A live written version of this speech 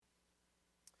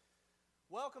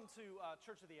Welcome to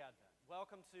Church of the Advent.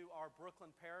 Welcome to our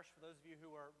Brooklyn Parish. For those of you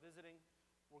who are visiting,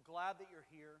 we're glad that you're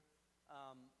here.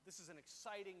 This is an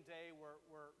exciting day.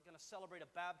 We're going to celebrate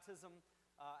a baptism,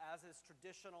 as is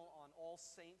traditional on All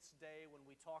Saints' Day when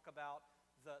we talk about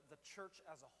the church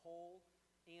as a whole.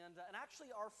 And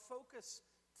actually our focus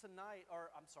tonight,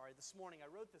 this morning, I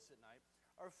wrote this at night.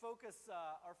 Our focus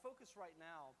right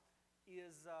now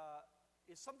is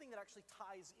something that actually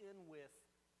ties in with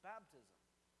baptism.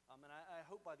 And I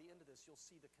hope by the end of this you'll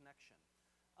see the connection.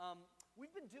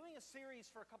 We've been doing a series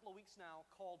for a couple of weeks now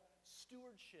called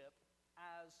Stewardship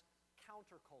as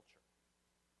Counterculture.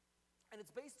 And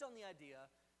it's based on the idea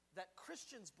that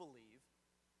Christians believe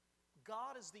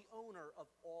God is the owner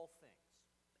of all things.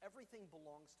 Everything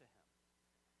belongs to Him.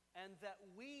 And that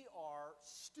we are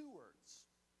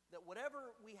stewards, that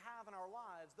whatever we have in our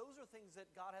lives, those are things that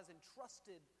God has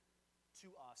entrusted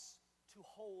to us to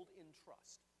hold in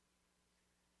trust.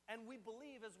 And we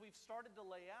believe, as we've started to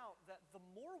lay out, that the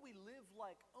more we live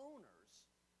like owners,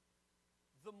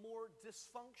 the more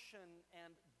dysfunction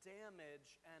and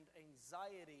damage and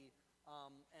anxiety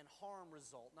and harm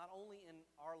result, not only in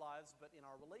our lives, but in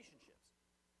our relationships.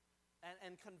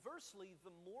 And conversely,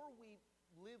 the more we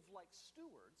live like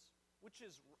stewards, which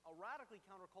is a radically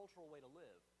countercultural way to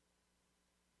live,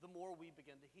 the more we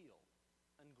begin to heal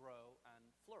and grow and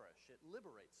flourish. It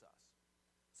liberates us.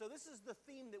 So this is the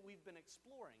theme that we've been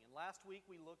exploring. And last week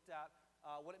we looked at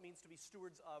what it means to be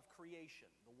stewards of creation,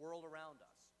 the world around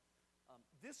us.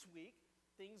 This week,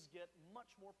 things get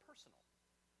much more personal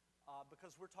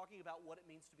because we're talking about what it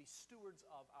means to be stewards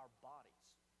of our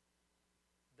bodies.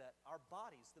 That our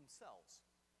bodies themselves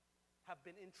have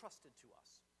been entrusted to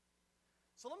us.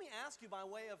 So let me ask you, by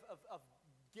way of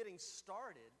getting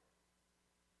started,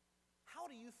 how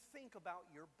do you think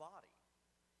about your body?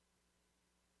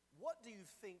 What do you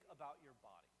think about your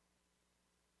body?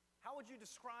 How would you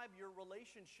describe your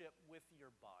relationship with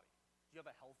your body? Do you have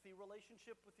a healthy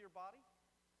relationship with your body?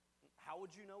 How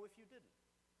would you know if you didn't?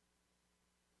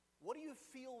 What do you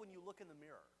feel when you look in the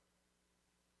mirror?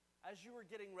 As you were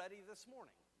getting ready this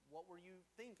morning, what were you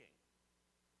thinking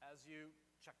as you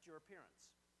checked your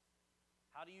appearance?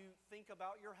 How do you think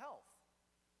about your health?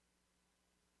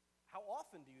 How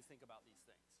often do you think about these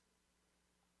things?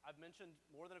 I've mentioned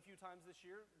more than a few times this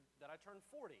year that I turned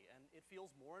 40, and it feels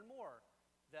more and more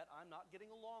that I'm not getting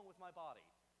along with my body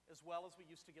as well as we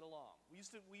used to get along. We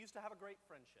used to have a great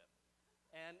friendship,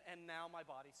 and now my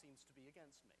body seems to be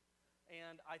against me.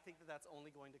 And I think that that's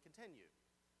only going to continue.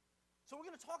 So we're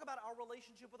going to talk about our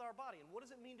relationship with our body, and what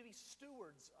does it mean to be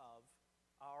stewards of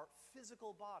our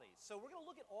physical bodies. So we're going to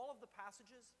look at all of the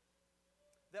passages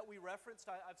that we referenced.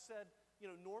 I've said,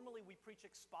 normally we preach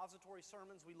expository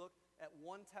sermons. We look at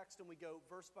one text and we go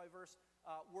verse by verse.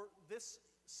 This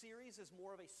series is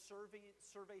more of a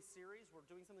survey series. We're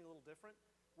doing something a little different.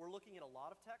 We're looking at a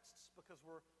lot of texts because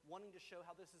we're wanting to show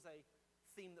how this is a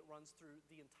theme that runs through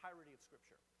the entirety of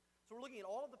Scripture. So we're looking at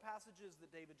all of the passages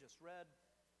that David just read,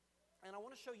 and I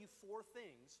want to show you 4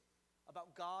 things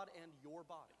about God and your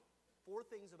body. 4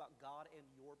 things about God and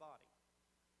your body.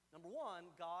 Number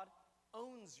 1, God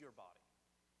owns your body.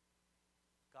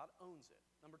 God owns it.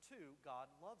 Number 2, God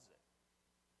loves it.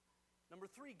 Number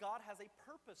 3, God has a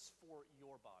purpose for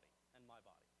your body and my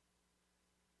body.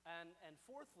 And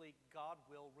fourthly, God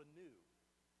will renew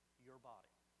your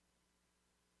body.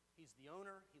 He's the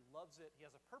owner, He loves it, He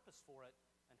has a purpose for it,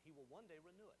 and He will one day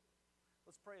renew it.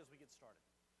 Let's pray as we get started.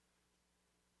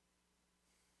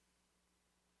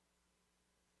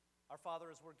 Our Father,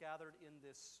 as we're gathered in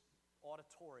this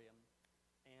auditorium,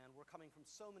 and we're coming from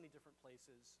so many different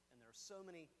places, and there are so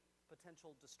many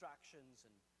potential distractions,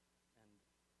 and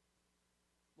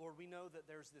Lord, we know that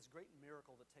there's this great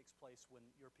miracle that takes place when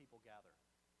your people gather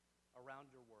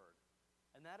around your word.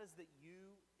 And that is that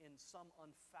you, in some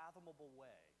unfathomable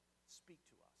way, speak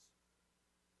to us.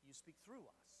 You speak through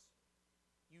us.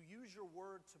 You use your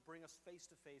word to bring us face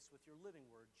to face with your living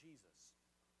word, Jesus.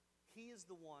 He is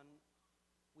the one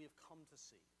we have come to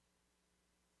see.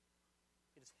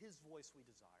 It is His voice we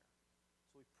desire.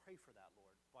 So we pray for that,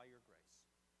 Lord, by your grace.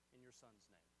 In your Son's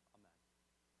name, amen.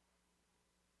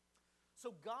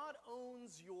 So God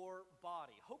owns your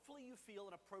body. Hopefully you feel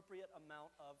an appropriate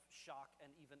amount of shock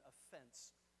and even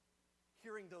offense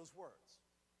hearing those words.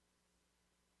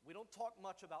 We don't talk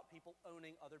much about people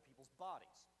owning other people's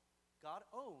bodies. God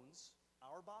owns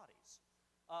our bodies.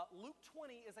 Luke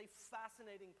 20 is a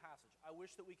fascinating passage. I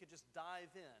wish that we could just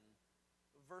dive in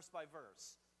verse by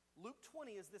verse. Luke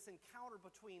 20 is this encounter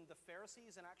between the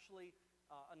Pharisees and actually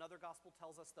another gospel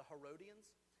tells us the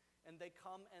Herodians. And they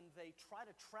come and they try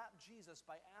to trap Jesus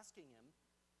by asking him,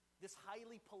 this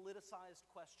highly politicized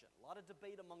question. A lot of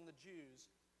debate among the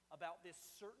Jews about this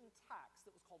certain tax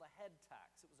that was called a head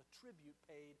tax. It was a tribute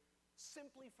paid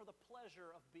simply for the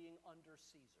pleasure of being under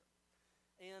Caesar.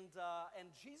 And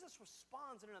Jesus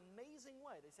responds in an amazing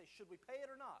way. They say, should we pay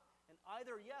it or not? And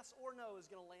either yes or no is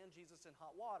going to land Jesus in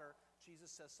hot water.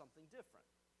 Jesus says something different.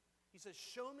 He says,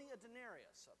 show me a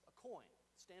denarius, a coin,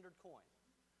 standard coin.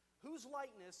 Whose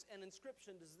likeness and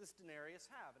inscription does this denarius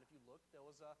have? And if you look, there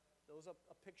was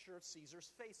a picture of Caesar's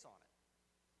face on it.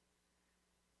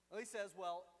 Well, he says,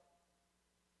 well,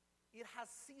 it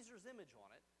has Caesar's image on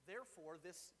it. Therefore,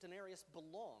 this denarius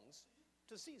belongs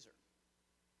to Caesar.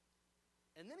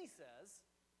 And then he says,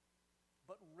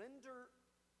 but render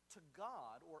to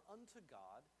God or unto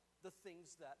God the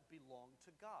things that belong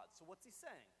to God. So what's he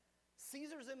saying?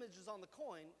 Caesar's image is on the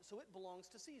coin, so it belongs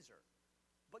to Caesar.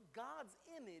 But God's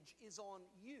image is on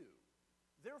you.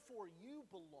 Therefore, you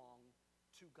belong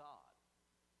to God.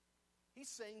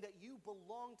 He's saying that you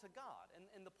belong to God.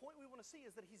 And the point we want to see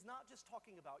is that he's not just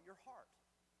talking about your heart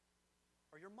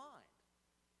or your mind.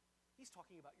 He's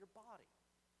talking about your body.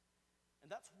 And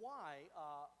that's why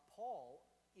Paul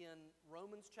in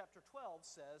Romans chapter 12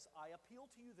 says, I appeal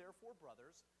to you therefore,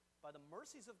 brothers, by the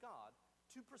mercies of God,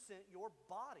 to present your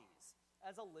bodies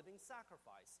as a living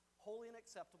sacrifice, holy and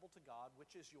acceptable to God,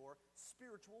 which is your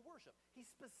spiritual worship. He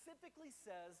specifically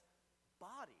says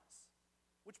bodies,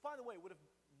 which, by the way, would have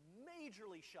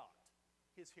majorly shocked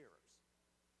his hearers.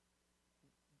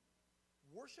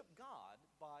 Worship God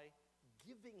by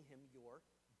giving him your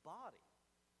body,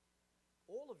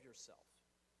 all of yourself.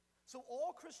 So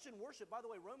all Christian worship, by the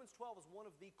way, Romans 12 is one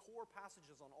of the core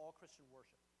passages on all Christian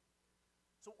worship.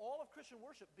 So all of Christian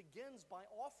worship begins by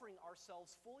offering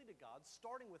ourselves fully to God,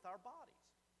 starting with our bodies.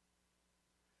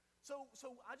 So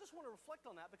I just want to reflect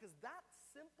on that because that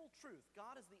simple truth,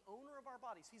 God is the owner of our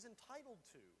bodies. He's entitled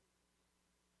to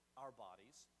our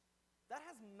bodies. That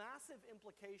has massive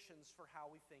implications for how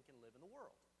we think and live in the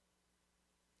world.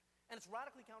 And it's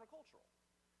radically countercultural.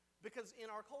 Because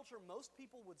in our culture, most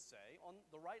people would say, on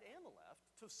the right and the left,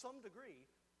 to some degree,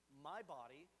 my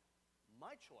body,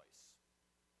 my choice.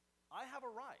 I have a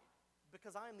right,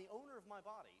 because I am the owner of my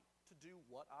body, to do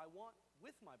what I want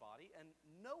with my body, and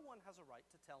no one has a right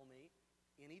to tell me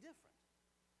any different.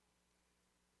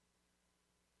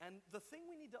 And the thing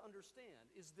we need to understand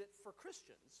is that for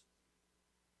Christians,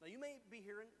 now you may be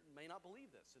here and may not believe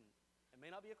this, and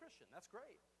may not be a Christian. That's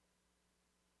great.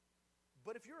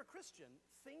 But if you're a Christian,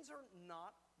 things are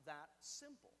not that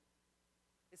simple.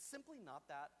 It's simply not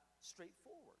that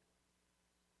straightforward.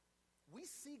 We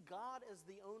see God as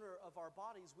the owner of our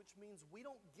bodies, which means we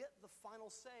don't get the final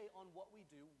say on what we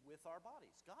do with our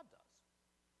bodies. God does.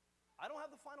 I don't have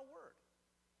the final word.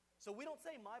 So we don't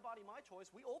say my body, my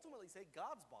choice. We ultimately say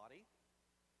God's body,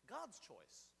 God's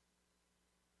choice.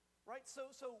 Right? So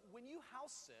when you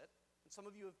house sit, and some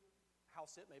of you have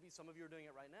house sit, maybe some of you are doing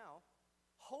it right now,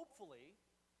 hopefully,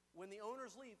 when the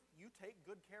owners leave, you take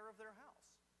good care of their house.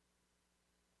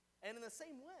 And in the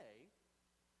same way,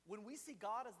 when we see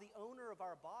God as the owner of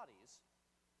our bodies,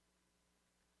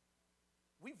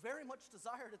 we very much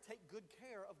desire to take good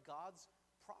care of God's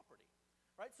property.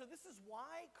 Right? So this is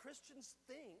why Christians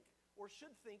think or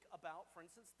should think about, for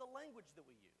instance, the language that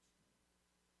we use,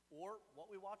 or what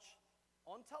we watch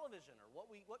on television, or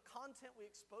what content we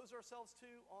expose ourselves to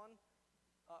on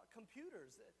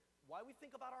computers. Why we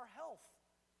think about our health,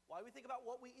 why we think about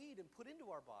what we eat and put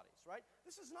into our bodies, right?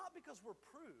 This is not because we're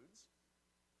prudes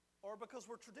or because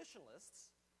we're traditionalists.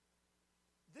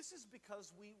 This is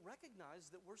because we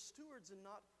recognize that we're stewards and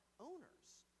not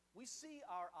owners. We see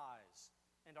our eyes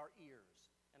and our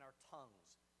ears and our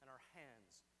tongues and our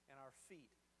hands and our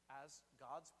feet as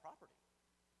God's property.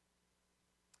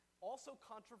 Also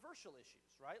controversial issues,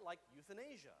 right? Like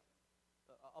euthanasia,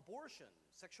 abortion,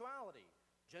 sexuality,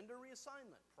 gender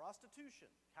reassignment, prostitution,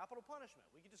 capital punishment.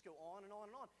 We could just go on and on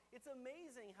and on. It's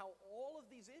amazing how all of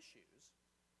these issues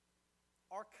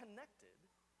are connected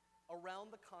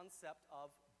around the concept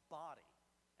of body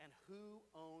and who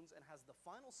owns and has the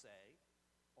final say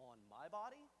on my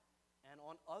body and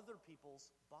on other people's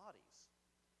bodies.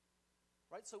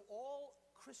 Right? So all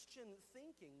Christian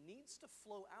thinking needs to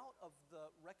flow out of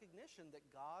the recognition that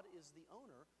God is the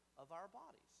owner of our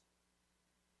bodies.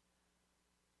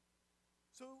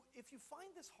 So if you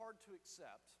find this hard to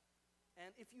accept, and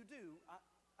if you do,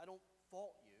 I don't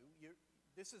fault you.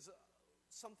 This is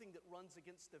something that runs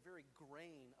against the very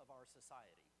grain of our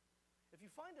society. If you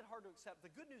find it hard to accept,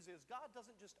 the good news is God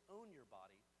doesn't just own your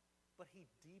body, but he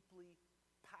deeply,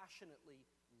 passionately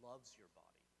loves your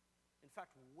body. In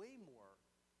fact, way more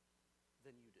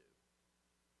than you do.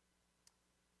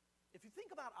 If you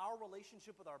think about our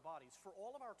relationship with our bodies, for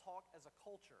all of our talk as a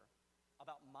culture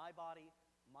about my body,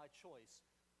 my choice,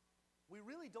 we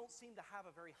really don't seem to have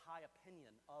a very high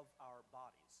opinion of our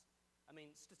bodies. I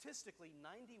mean, statistically,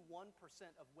 91%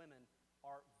 of women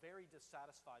are very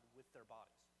dissatisfied with their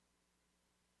bodies.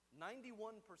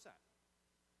 91%.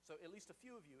 So at least a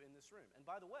few of you in this room. And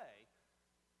by the way,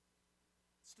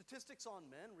 statistics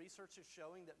on men, research is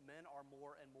showing that men are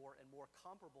more and more and more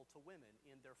comparable to women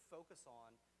in their focus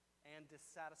on and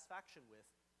dissatisfaction with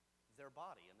their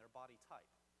body and their body type.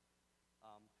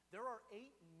 There are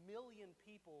 8 million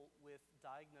people with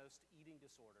diagnosed eating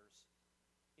disorders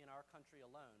in our country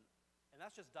alone, and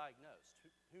that's just diagnosed.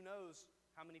 Who knows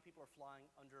how many people are flying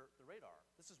under the radar?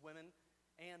 This is women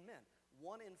and men.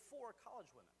 1 in 4 college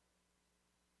women.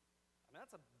 I mean,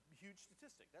 that's a huge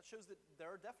statistic. That shows that there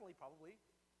are definitely probably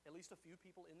at least a few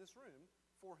people in this room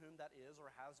for whom that is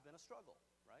or has been a struggle,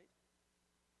 right?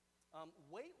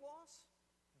 Weight loss,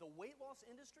 the weight loss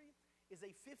industry is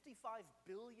a $55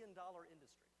 billion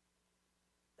industry.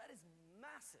 That is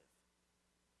massive.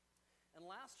 And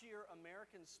last year,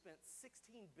 Americans spent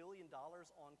 $16 billion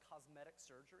on cosmetic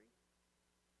surgery,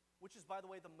 which is, by the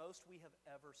way, the most we have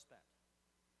ever spent.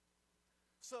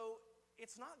 So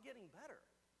it's not getting better.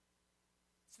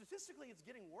 Statistically, it's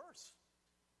getting worse.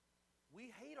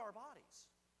 We hate our bodies.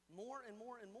 More and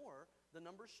more and more, the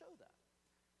numbers show that.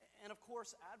 And of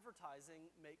course,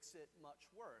 advertising makes it much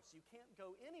worse. You can't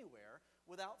go anywhere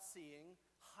without seeing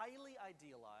highly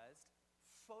idealized,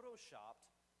 photoshopped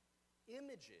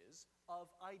images of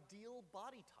ideal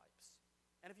body types.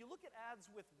 And if you look at ads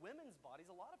with women's bodies,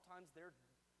 a lot of times they're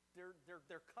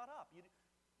cut up. You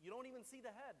don't even see the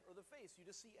head or the face. You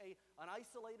just see an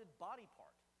isolated body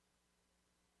part.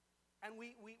 And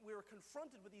we're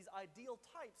confronted with these ideal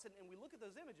types, and we look at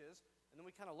those images, and then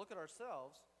we kind of look at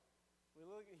ourselves. We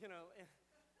look,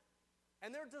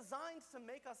 and they're designed to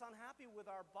make us unhappy with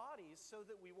our bodies so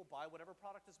that we will buy whatever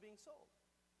product is being sold.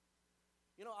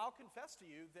 I'll confess to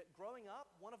you that growing up,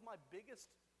 one of my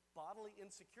biggest bodily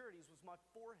insecurities was my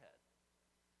forehead.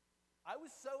 I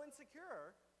was so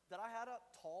insecure that I had a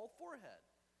tall forehead.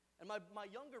 And my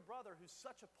younger brother, who's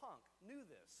such a punk, knew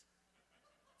this.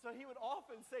 So he would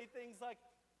often say things like,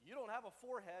 "You don't have a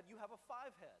forehead, you have a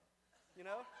 5-head."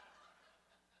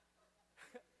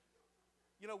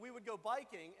 We would go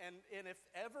biking, and if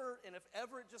ever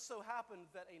it just so happened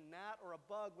that a gnat or a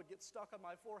bug would get stuck on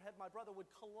my forehead, my brother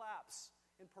would collapse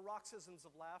in paroxysms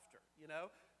of laughter,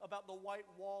 about the white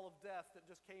wall of death that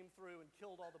just came through and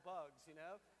killed all the bugs,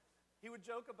 He would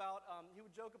joke about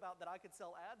that I could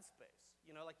sell ad space,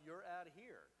 like your ad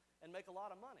here, and make a lot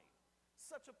of money.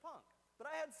 Such a punk. But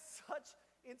I had such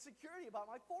insecurity about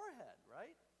my forehead,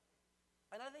 right?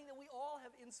 And I think that we all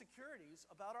have insecurities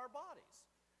about our bodies.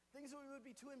 Things that we would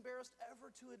be too embarrassed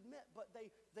ever to admit, but they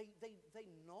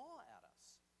gnaw at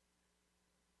us.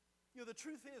 The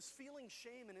truth is, feeling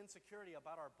shame and insecurity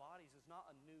about our bodies is not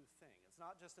a new thing. It's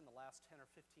not just in the last 10 or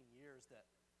 15 years that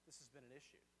this has been an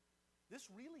issue. This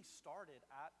really started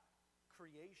at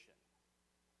creation.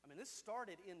 This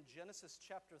started in Genesis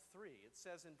chapter 3. It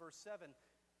says in verse 7,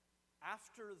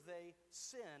 after they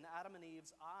sin, Adam and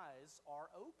Eve's eyes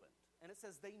are opened. And it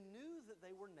says they knew that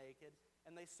they were naked,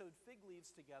 and they sewed fig leaves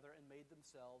together and made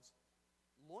themselves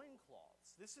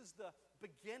loincloths. This is the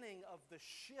beginning of the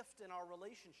shift in our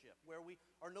relationship, where we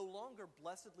are no longer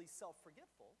blessedly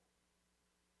self-forgetful,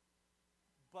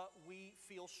 but we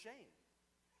feel shame.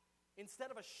 Instead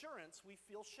of assurance, we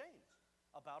feel shame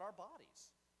about our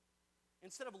bodies.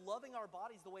 Instead of loving our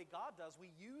bodies the way God does, we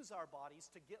use our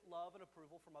bodies to get love and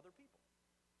approval from other people.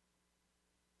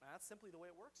 And that's simply the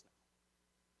way it works now.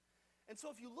 And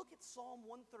so if you look at Psalm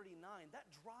 139, that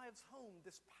drives home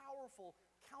this powerful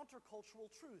countercultural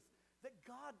truth that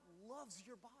God loves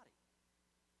your body.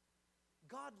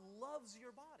 God loves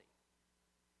your body.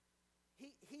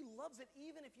 He loves it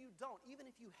even if you don't, even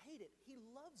if you hate it, He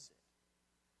loves it.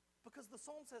 Because the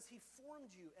Psalm says He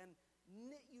formed you and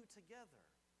knit you together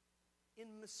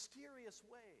in mysterious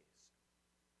ways.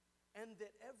 And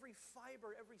that every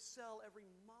fiber, every cell, every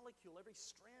molecule, every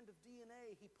strand of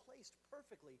DNA He placed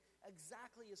perfectly,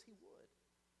 exactly as He would.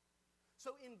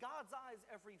 So in God's eyes,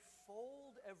 every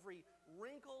fold, every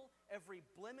wrinkle, every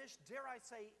blemish, dare I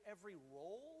say every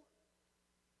roll,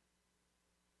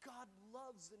 God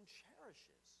loves and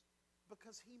cherishes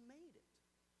because He made it.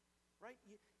 Right?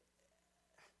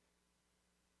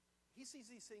 He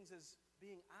sees these things as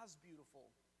being as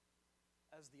beautiful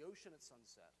as the ocean at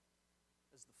sunset,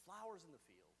 as the flowers in the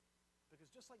field,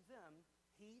 because just like them,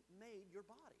 He made your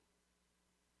body.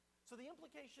 So the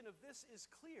implication of this is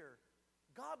clear.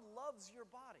 God loves your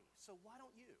body, so why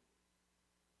don't you?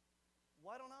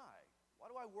 Why don't I? Why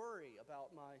do I worry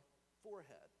about my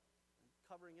forehead and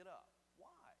covering it up?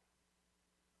 Why?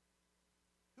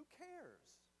 Who cares?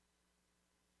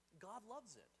 God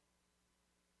loves it.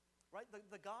 Right?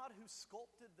 The God who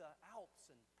sculpted the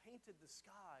Alps and painted the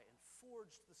sky and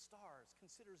forged the stars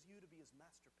considers you to be his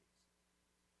masterpiece.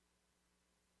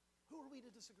 Who are we to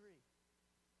disagree?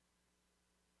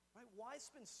 Right? Why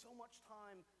spend so much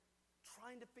time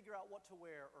trying to figure out what to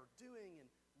wear or doing and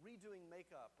redoing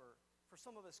makeup, or for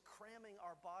some of us cramming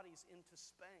our bodies into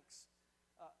Spanx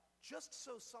just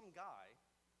so some guy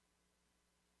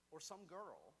or some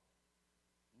girl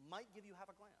might give you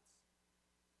half a glance?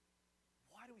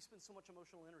 Why do we spend so much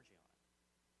emotional energy on it?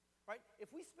 Right?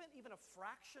 If we spent even a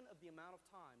fraction of the amount of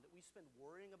time that we spend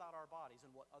worrying about our bodies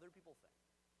and what other people think,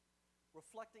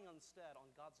 reflecting instead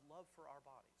on God's love for our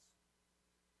bodies,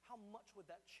 how much would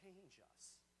that change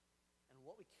us and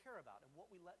what we care about and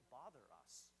what we let bother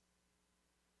us?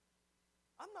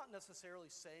 I'm not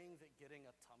necessarily saying that getting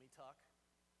a tummy tuck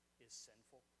is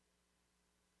sinful.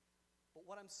 But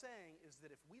what I'm saying is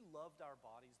that if we loved our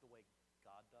bodies the way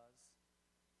God does,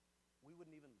 we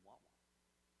wouldn't even want one.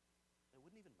 It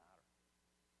wouldn't even matter.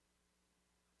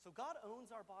 So God owns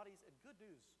our bodies, and good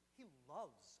news, he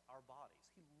loves our bodies.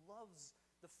 He loves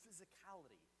the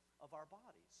physicality of our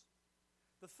bodies.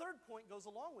 The third point goes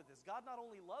along with this. God not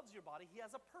only loves your body, he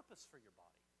has a purpose for your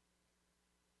body.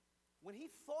 When he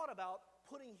thought about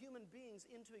putting human beings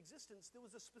into existence, there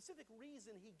was a specific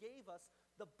reason he gave us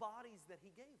the bodies that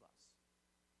he gave us.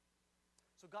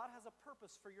 So God has a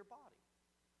purpose for your body.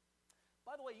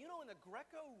 By the way, you know, in the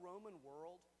Greco-Roman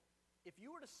world, if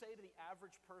you were to say to the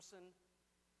average person,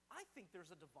 I think there's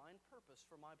a divine purpose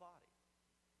for my body,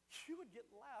 you would get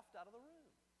laughed out of the room.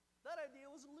 That idea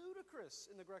was ludicrous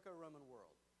in the Greco-Roman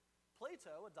world.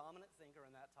 Plato, a dominant thinker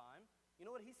in that time, you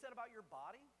know what he said about your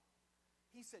body?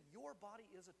 He said, your body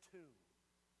is a tomb.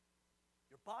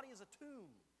 Your body is a tomb.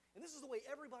 And this is the way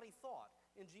everybody thought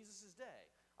in Jesus' day.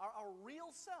 Our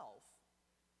real self,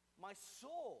 my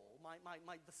soul,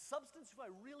 the substance who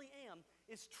I really am,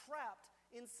 is trapped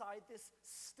inside this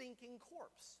stinking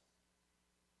corpse.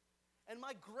 And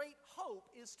my great hope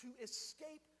is to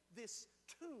escape this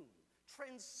tomb,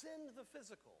 transcend the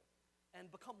physical,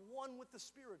 and become one with the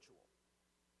spiritual.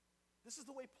 This is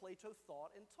the way Plato thought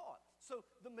and taught. So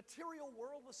the material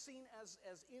world was seen as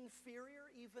inferior,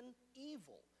 even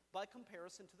evil, by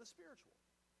comparison to the spiritual.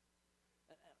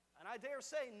 And I dare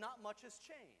say not much has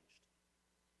changed.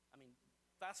 I mean,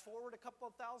 fast forward a couple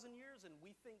of thousand years and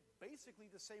we think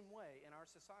basically the same way in our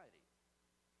society.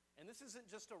 And this isn't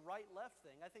just a right-left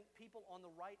thing. I think people on the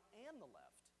right and the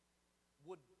left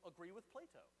would agree with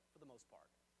Plato for the most part.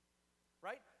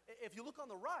 Right? If you look on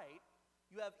the right,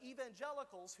 you have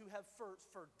evangelicals who have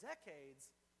for decades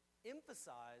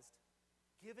emphasized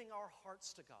giving our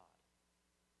hearts to God.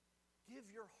 Give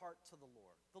your heart to the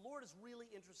Lord. The Lord is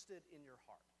really interested in your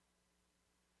heart.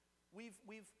 We've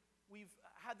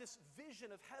had this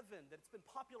vision of heaven that's been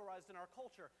popularized in our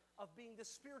culture of being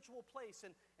this spiritual place,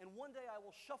 and one day I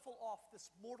will shuffle off this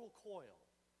mortal coil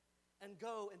and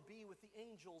go and be with the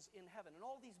angels in heaven. And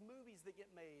all these movies that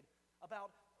get made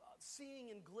about seeing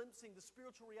and glimpsing the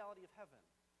spiritual reality of heaven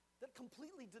that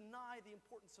completely deny the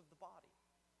importance of the body,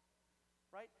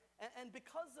 right? And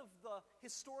because of the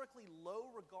historically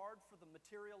low regard for the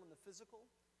material and the physical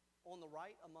on the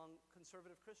right among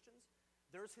conservative Christians,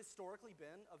 there's historically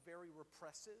been a very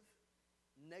repressive,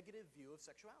 negative view of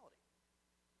sexuality.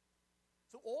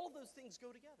 So all of those things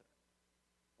go together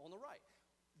on the right.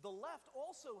 The left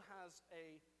also has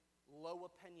a low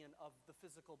opinion of the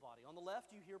physical body. On the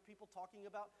left, you hear people talking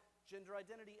about gender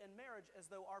identity and marriage as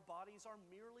though our bodies are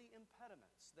merely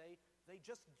impediments. They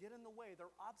just get in the way.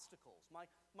 They're obstacles.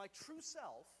 My true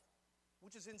self,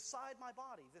 which is inside my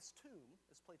body, this tomb,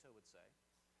 as Plato would say,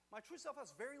 my true self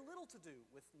has very little to do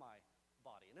with my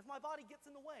body. And if my body gets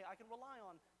in the way, I can rely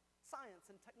on science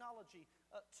and technology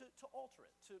to alter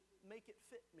it, to make it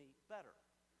fit me better.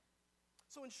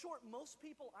 So in short, most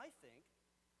people, I think,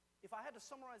 if I had to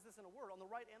summarize this in a word, on the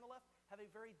right and the left, have a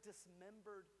very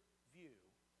dismembered view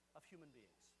of human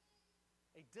beings.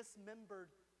 A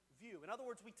dismembered view. In other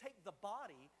words, we take the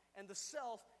body and the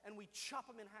self and we chop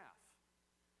them in half.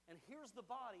 And here's the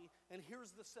body and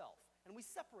here's the self. And we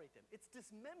separate them. It's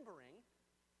dismembering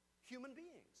human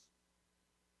beings.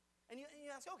 And you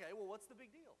ask, okay, well, what's the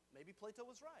big deal? Maybe Plato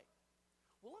was right.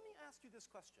 Well, let me ask you this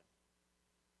question.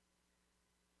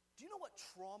 Do you know what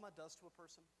trauma does to a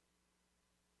person?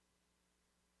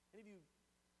 Any of you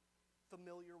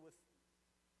familiar with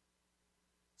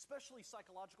especially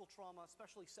psychological trauma,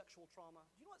 especially sexual trauma?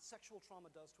 Do you know what sexual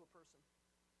trauma does to a person?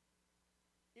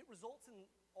 It results in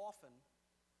often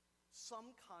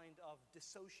some kind of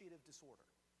dissociative disorder.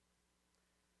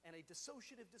 And a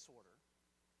dissociative disorder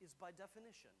is, by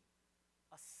definition,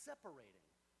 a separating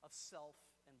of self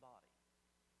and body.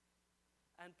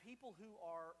 And people who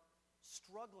are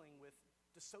struggling with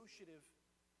dissociative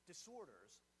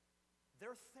disorders,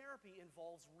 their therapy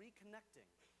involves reconnecting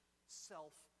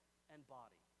self and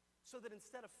body. So that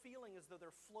instead of feeling as though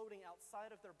they're floating outside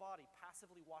of their body,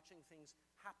 passively watching things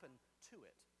happen to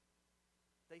it,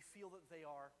 they feel that they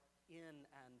are in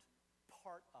and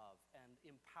part of and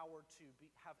empowered to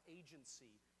have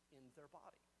agency in their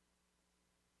body.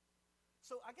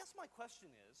 So I guess my question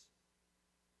is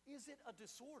it a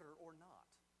disorder or not?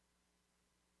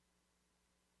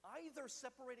 Either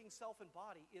separating self and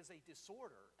body is a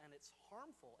disorder and it's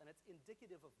harmful and it's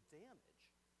indicative of damage,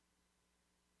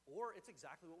 or it's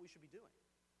exactly what we should be doing.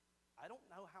 I don't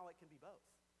know how it can be both.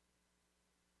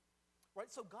 Right,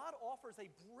 so God offers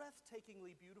a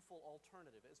breathtakingly beautiful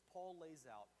alternative, as Paul lays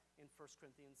out in 1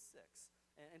 Corinthians 6.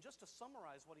 And just to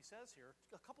summarize what he says here,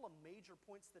 a couple of major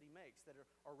points that he makes that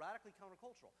are radically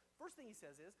countercultural. First thing he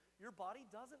says is, your body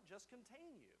doesn't just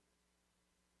contain you.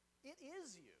 It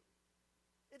is you.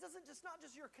 It's not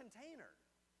just your container.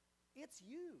 It's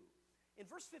you. In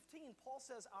verse 15, Paul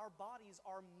says our bodies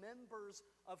are members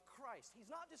of Christ. He's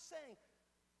not just saying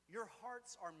your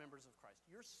hearts are members of Christ.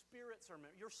 Your spirits are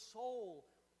members. Your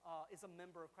soul is a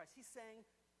member of Christ. He's saying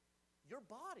your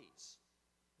bodies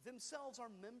themselves are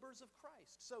members of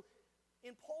Christ. So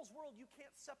in Paul's world, you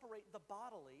can't separate the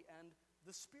bodily and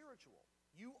the spiritual.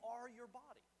 You are your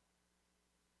body.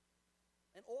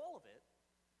 And all of it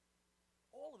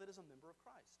is a member of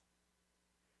Christ.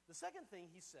 The second thing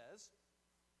he says,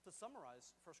 to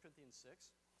summarize 1 Corinthians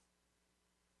 6,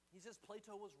 he says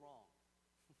Plato was wrong,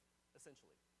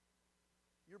 essentially.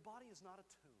 Your body is not a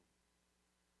tomb.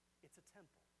 It's a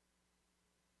temple.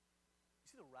 You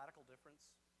see the radical difference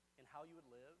in how you would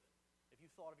live if you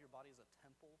thought of your body as a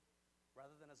temple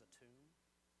rather than as a tomb?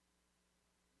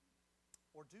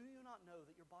 Or do you not know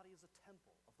that your body is a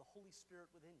temple of the Holy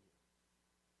Spirit within you?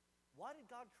 Why did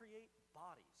God create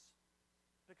bodies?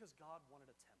 Because God wanted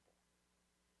a temple.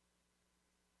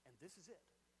 And this is it.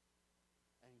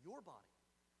 And your body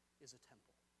is a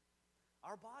temple.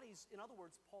 Our bodies, in other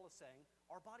words, Paul is saying,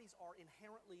 our bodies are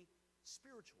inherently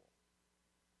spiritual.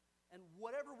 And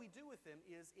whatever we do with them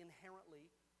is inherently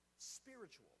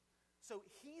spiritual. So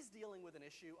he's dealing with an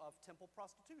issue of temple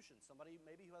prostitution. Somebody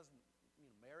maybe who has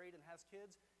married and has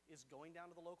kids is going down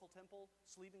to the local temple,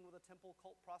 sleeping with a temple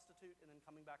cult prostitute, and then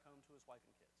coming back home to his wife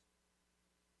and kids.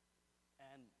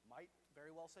 And might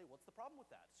very well say, what's the problem with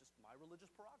that? It's just my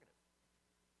religious prerogative.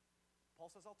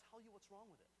 Paul says, I'll tell you what's wrong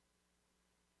with it.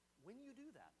 When you do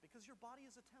that, because your body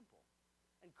is a temple,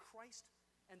 and Christ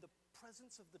and the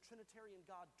presence of the Trinitarian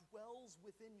God dwells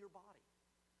within your body,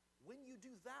 when you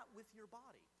do that with your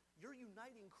body, you're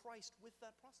uniting Christ with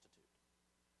that prostitute.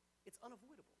 It's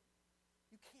unavoidable.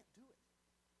 You can't do it.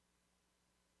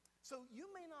 So you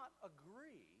may not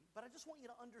agree, but I just want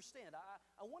you to understand.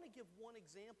 I want to give one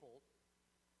example.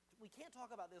 We can't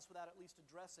talk about this without at least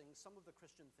addressing some of the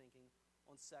Christian thinking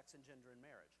on sex and gender and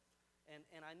marriage.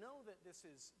 And I know that this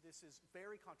is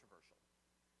very controversial.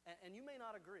 And you may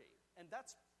not agree. And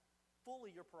that's fully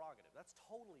your prerogative. That's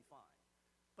totally fine.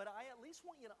 But I at least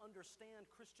want you to understand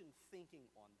Christian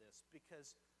thinking on this,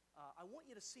 because I want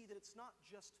you to see that it's not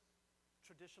just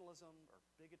traditionalism or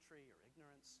bigotry or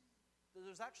ignorance.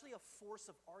 There's actually a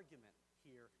force of argument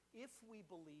here if we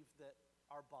believe that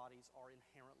our bodies are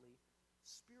inherently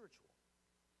spiritual.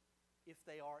 If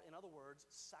they are, in other words,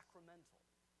 sacramental.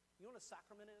 You know what a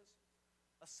sacrament is?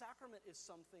 A sacrament is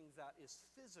something that is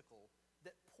physical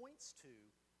that points to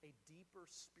a deeper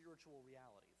spiritual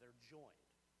reality. They're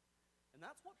joined. And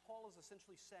that's what Paul is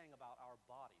essentially saying about our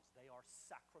bodies. They are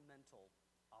sacramental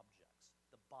objects.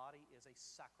 The body is a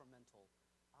sacramental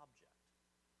object.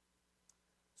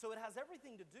 So it has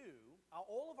everything to do,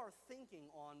 all of our thinking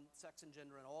on sex and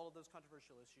gender and all of those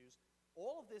controversial issues,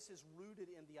 all of this is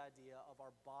rooted in the idea of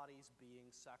our bodies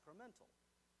being sacramental.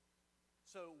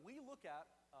 So we look at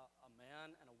a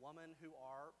man and a woman who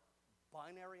are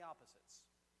binary opposites.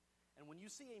 And when you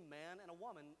see a man and a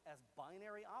woman as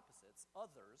binary opposites,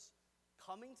 others,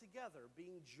 coming together,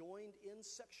 being joined in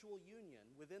sexual union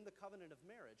within the covenant of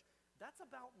marriage, that's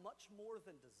about much more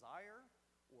than desire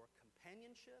or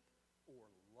companionship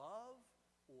or love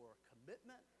or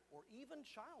commitment or even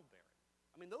childbearing.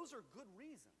 I mean, those are good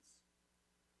reasons.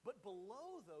 But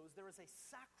below those, there is a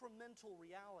sacramental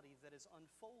reality that is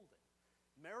unfolding.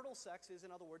 Marital sex is,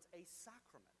 in other words, a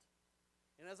sacrament.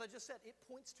 And as I just said, it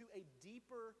points to a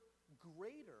deeper,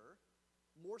 greater,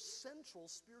 more central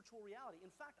spiritual reality.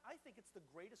 In fact, I think it's the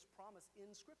greatest promise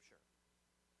in Scripture.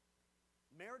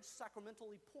 marriage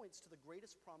sacramentally points to the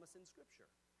greatest promise in Scripture.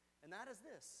 And that is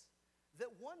this,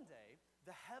 that one day,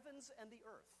 the heavens and the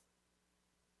earth,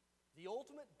 the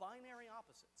ultimate binary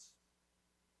opposites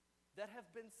that have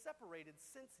been separated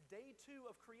since day 2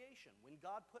 of creation, when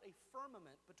God put a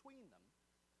firmament between them.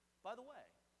 By the way,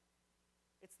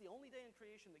 it's the only day in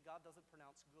creation that God doesn't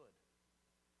pronounce good.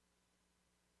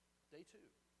 Day 2.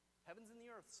 Heavens and the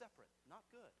earth separate, not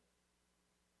good.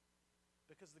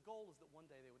 Because the goal is that one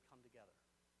day they would come together.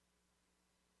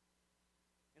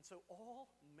 And so all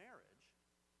marriage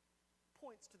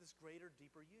points to this greater,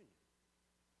 deeper union.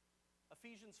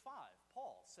 Ephesians 5,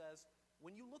 Paul says,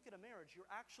 when you look at a marriage, you're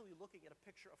actually looking at a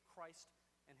picture of Christ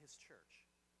and his church.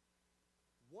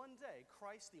 One day,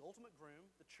 Christ, the ultimate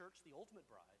groom, the church, the ultimate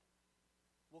bride,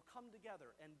 will come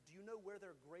together. And do you know where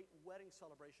their great wedding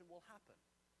celebration will happen?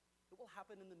 It will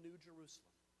happen in the New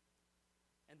Jerusalem.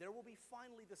 And there will be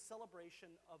finally the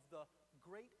celebration of the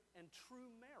great and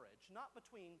true marriage, not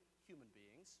between human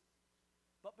beings,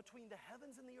 but between the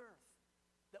heavens and the earth,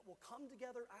 that will come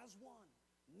together as one,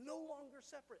 no longer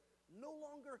separate, no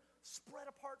longer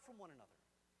spread apart from one another.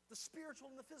 The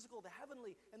spiritual and the physical, the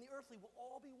heavenly and the earthly will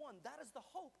all be one. That is the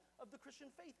hope of the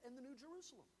Christian faith in the New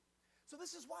Jerusalem. So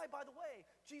this is why, by the way,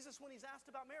 Jesus, when he's asked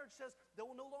about marriage, says there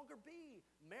will no longer be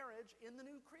marriage in the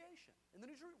new creation. In the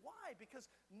New Jerusalem. Why?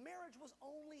 Because marriage was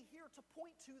only here to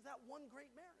point to that one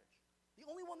great marriage. The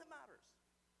only one that matters.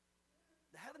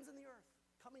 The heavens and the earth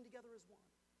coming together as one.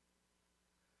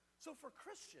 So for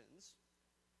Christians,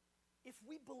 if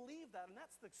we believe that, and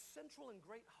that's the central and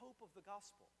great hope of the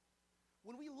gospel,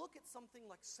 when we look at something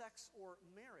like sex or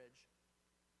marriage,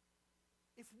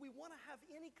 if we want to have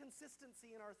any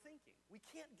consistency in our thinking, we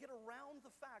can't get around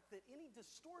the fact that any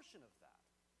distortion of that,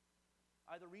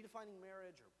 either redefining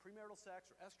marriage or premarital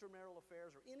sex or extramarital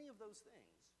affairs or any of those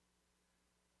things,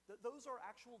 that those are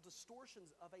actual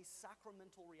distortions of a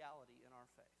sacramental reality in our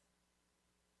faith.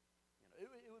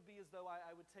 It would be as though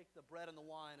I would take the bread and the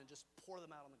wine and just pour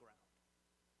them out on the ground.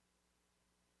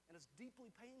 And it's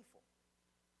deeply painful.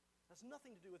 It has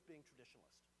nothing to do with being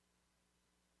traditionalist,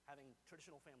 having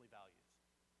traditional family values.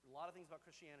 There are a lot of things about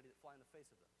Christianity that fly in the face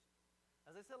of those.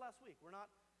 As I said last week,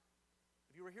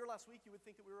 if you were here last week, you would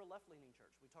think that we were a left-leaning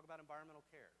church. We talk about environmental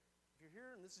care. If you're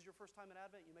here and this is your first time in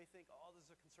Advent, you may think, oh, this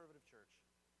is a conservative church.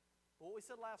 But what we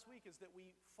said last week is that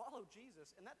we follow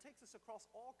Jesus, and that takes us across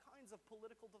all kinds of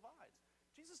political divides.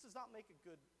 Jesus does not make a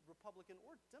good Republican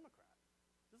or Democrat.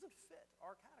 It doesn't fit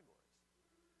our categories.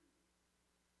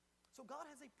 So God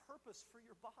has a purpose for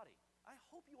your body. I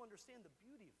hope you understand the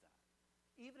beauty of that,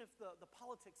 even if the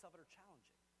politics of it are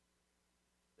challenging.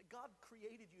 That God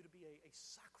created you to be a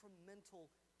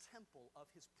sacramental temple of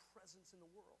his presence in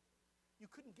the world. You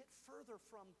couldn't get further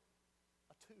from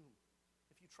a tomb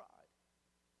if you tried.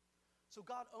 So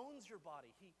God owns your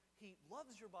body. He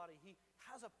loves your body. He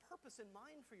has a purpose in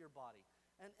mind for your body.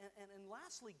 And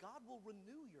lastly, God will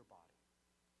renew your body.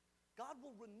 God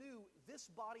will renew this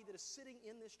body that is sitting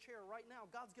in this chair right now.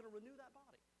 God's going to renew that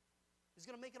body. He's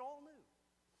going to make it all new.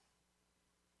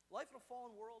 Life in a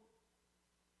fallen world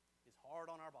is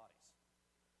hard on our bodies.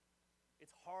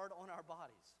 It's hard on our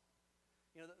bodies.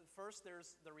 First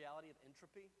there's the reality of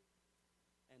entropy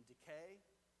and decay.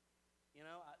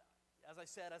 As I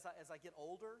said, as I get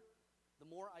older, the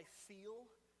more I feel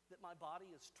that my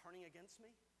body is turning against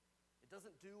me. It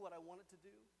doesn't do what I want it to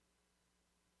do.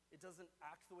 It doesn't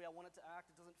act the way I want it to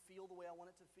act. It doesn't feel the way I want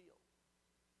it to feel.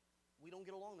 We don't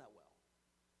get along that well.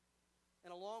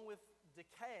 And along with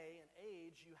decay and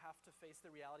age, you have to face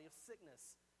the reality of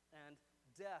sickness and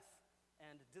death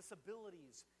and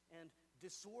disabilities and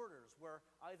disorders where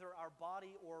either our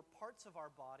body or parts of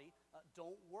our body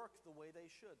don't work the way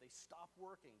they should. They stop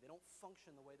working. They don't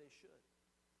function the way they should.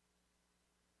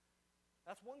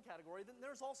 That's one category. Then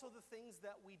there's also the things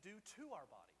that we do to our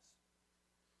bodies.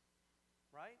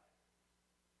 Right?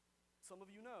 Some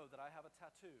of you know that I have a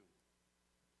tattoo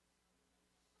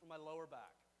on my lower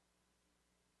back,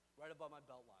 right above my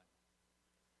belt line.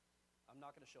 I'm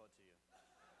not going to show it to you.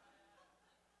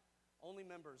 Only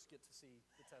members get to see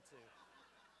the tattoo.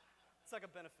 It's like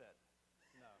a benefit.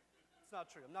 No, it's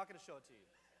not true. I'm not going to show it to you.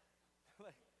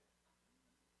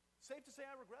 Safe to say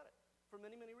I regret it for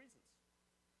many, many reasons.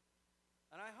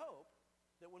 And I hope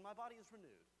that when my body is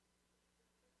renewed,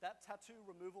 that tattoo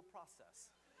removal process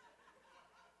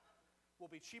will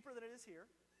be cheaper than it is here,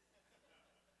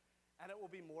 and it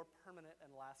will be more permanent and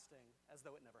lasting as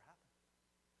though it never happened.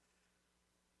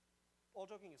 All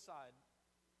joking aside,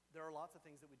 there are lots of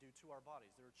things that we do to our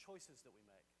bodies. There are choices that we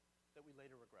make that we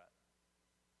later regret.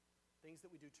 Things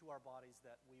that we do to our bodies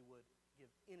that we would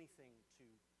give anything to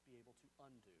be able to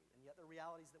undo. And yet they're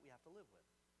realities that we have to live with.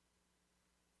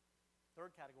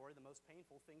 Third category, the most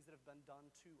painful, things that have been done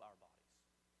to our bodies.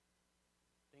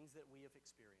 Things that we have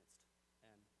experienced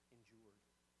and endured.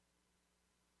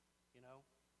 You know,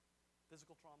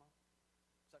 physical trauma,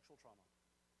 sexual trauma.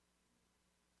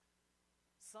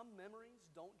 Some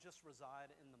memories don't just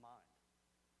reside in the mind.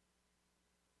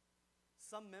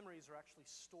 Some memories are actually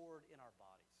stored in our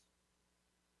bodies.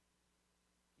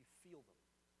 You feel them.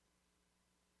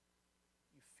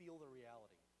 You feel the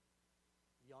reality,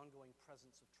 the ongoing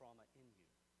presence of trauma in you.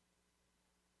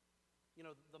 You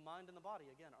know, the mind and the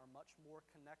body, again, are much more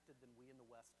connected than we in the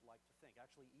West like to think.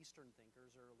 Actually, Eastern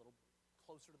thinkers are a little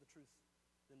closer to the truth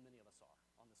than many of us are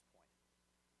on this point.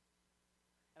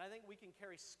 And I think we can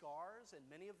carry scars, and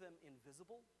many of them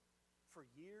invisible, for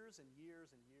years and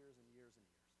years and years and years and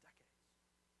years, decades.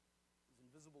 These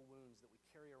invisible wounds that we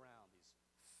carry around, these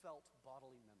felt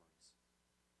bodily memories.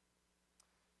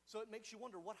 So it makes you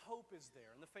wonder, what hope is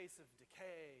there in the face of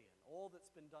decay and all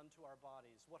that's been done to our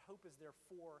bodies? What hope is there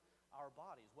for our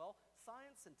bodies? Well,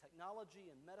 science and technology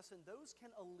and medicine, those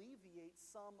can alleviate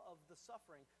some of the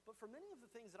suffering. But for many of the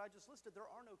things that I just listed,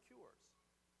 there are no cures.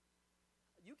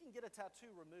 You can get a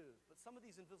tattoo removed, but some of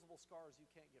these invisible scars you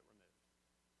can't get removed.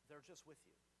 They're just with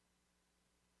you.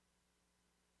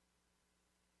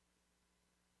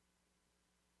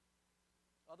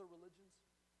 Other religions,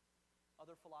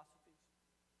 other philosophies,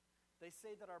 they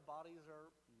say that our bodies are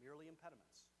merely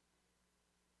impediments.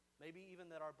 Maybe even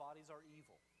that our bodies are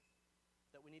evil,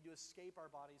 that we need to escape our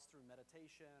bodies through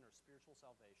meditation or spiritual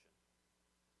salvation.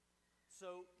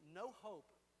 So, no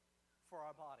hope for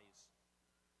our bodies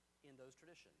in those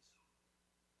traditions.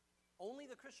 Only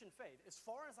the Christian faith, as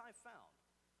far as I've found,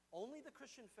 only the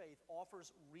Christian faith offers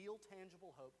real,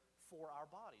 tangible hope for our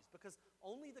bodies, because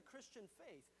only the Christian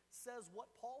faith says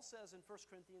what Paul says in 1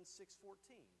 Corinthians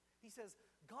 6:14. He says,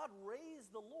 God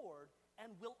raised the Lord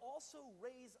and will also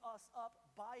raise us up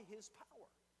by his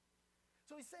power.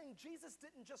 So he's saying Jesus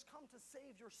didn't just come to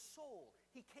save your soul.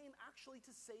 He came actually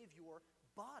to save your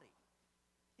body.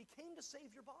 He came to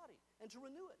save your body and to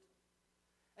renew it.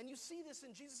 And you see this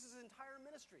in Jesus' entire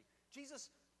ministry. Jesus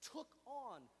took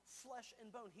on flesh and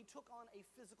bone. He took on a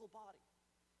physical body.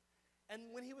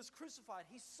 And when he was crucified,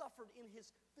 he suffered in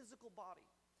his physical body.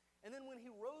 And then when he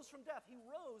rose from death, he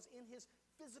rose in his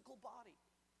physical body.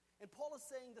 And Paul is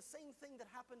saying the same thing that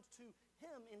happened to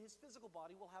him in his physical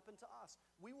body will happen to us.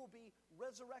 We will be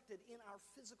resurrected in our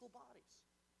physical bodies.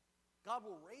 God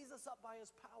will raise us up by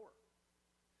his power.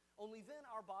 Only then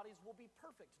our bodies will be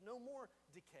perfect. No more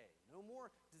decay, no more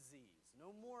disease,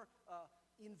 no more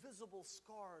invisible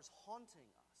scars haunting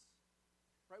us.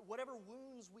 Right? Whatever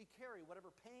wounds we carry,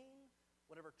 whatever pain,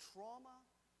 whatever trauma,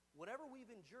 whatever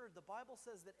we've endured, the Bible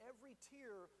says that every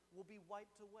tear will be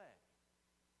wiped away.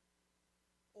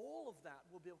 All of that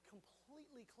will be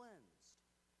completely cleansed.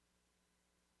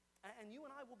 And you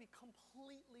and I will be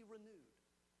completely renewed.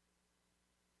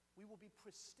 We will be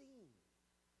pristine.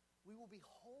 We will be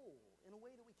whole in a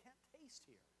way that we can't taste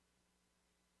here.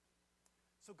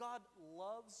 So God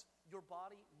loves your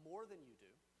body more than you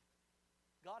do.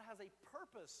 God has a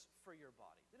purpose for your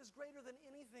body that is greater than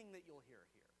anything that you'll hear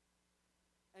here.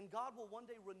 And God will one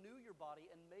day renew your body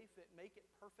and make it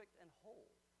perfect and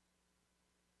whole.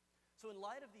 So in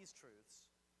light of these truths,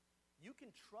 you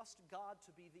can trust God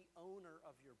to be the owner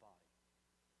of your body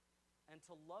and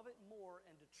to love it more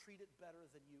and to treat it better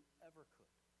than you ever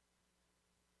could.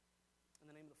 In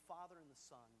the name of the Father, and the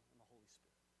Son, and the Holy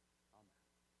Spirit. Amen.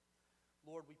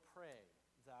 Lord, we pray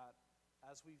that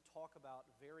as we talk about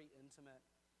very intimate,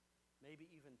 maybe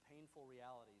even painful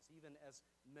realities, even as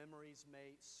memories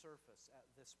may surface at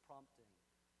this prompting,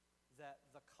 that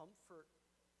the comfort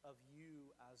of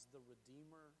you as the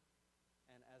Redeemer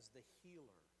and as the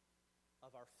healer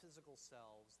of our physical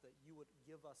selves, that you would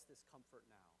give us this comfort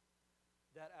now.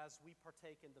 That as we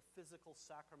partake in the physical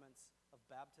sacraments of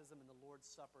baptism and the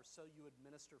Lord's Supper, so you would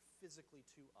minister physically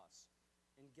to us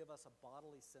and give us a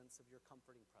bodily sense of your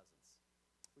comforting presence.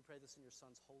 We pray this in your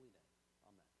Son's holy name.